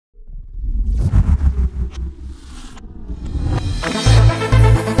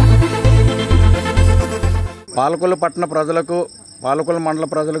పాలకొల్లు పట్టణ ప్రజలకు, పాలకొల్లు మండల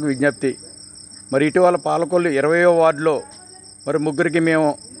ప్రజలకు విజ్ఞప్తి. మరి ఇటీవల పాలకొల్లు 20వ వార్డులో మరి ముగ్గురికి మేము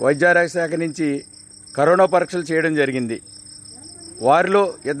వైద్యారోగ్య శాఖ నుంచి కరోనా పరీక్షలు చేయడం జరిగింది. వారిలో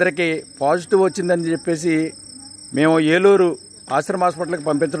ఇద్దరికి పాజిటివ్ వచ్చిందని చెప్పేసి మేము ఏలూరు ఆశ్రమ హాస్పిటల్కి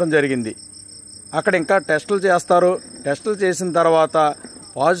పంపించడం జరిగింది. అక్కడ ఇంకా టెస్టులు చేస్తారు. టెస్టులు చేసిన తర్వాత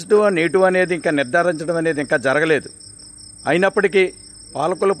పాజిటివ్ నెగిటివ్ అనేది ఇంకా నిర్ధారించడం అనేది ఇంకా జరగలేదు. అయినప్పటికీ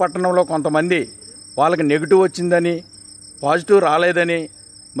పాలకొల్లు పట్టణంలో కొంతమంది వాళ్ళకి నెగిటివ్ వచ్చిందని, పాజిటివ్ రాలేదని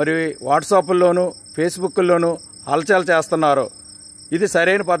మరి వాట్సాప్ల్లోనూ ఫేస్బుక్లోనూ హల్చల్ చేస్తున్నారు. ఇది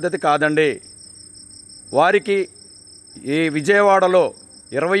సరైన పద్ధతి కాదండి. వారికి ఈ విజయవాడలో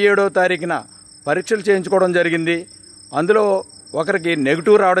 27వ తారీఖున పరీక్షలు చేయించుకోవడం జరిగింది. అందులో ఒకరికి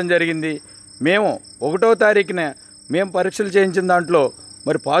నెగిటివ్ రావడం జరిగింది. మేము 1వ తారీఖున మేము పరీక్షలు చేయించిన దాంట్లో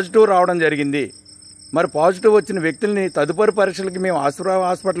మరి పాజిటివ్ రావడం జరిగింది. మరి పాజిటివ్ వచ్చిన వ్యక్తుల్ని తదుపరి పరీక్షలకి మేము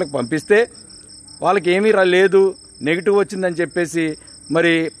హాస్పిటల్కి పంపిస్తే వాళ్ళకి ఏమీ లేదు, నెగిటివ్ వచ్చిందని చెప్పేసి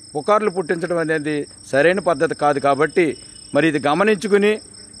మరి పుకార్లు పుట్టించడం అనేది సరైన పద్ధతి కాదు. కాబట్టి మరి ఇది గమనించుకుని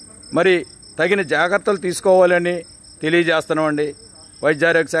మరి తగిన జాగ్రత్తలు తీసుకోవాలని తెలియజేస్తున్నామండి.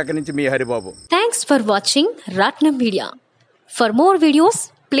 వైద్యారోగ్య శాఖ నుంచి మీ Haribabu. Thanks for watching Raatnam Media. For more videos,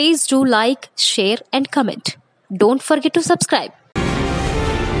 please do like, share and comment. Don't forget to subscribe.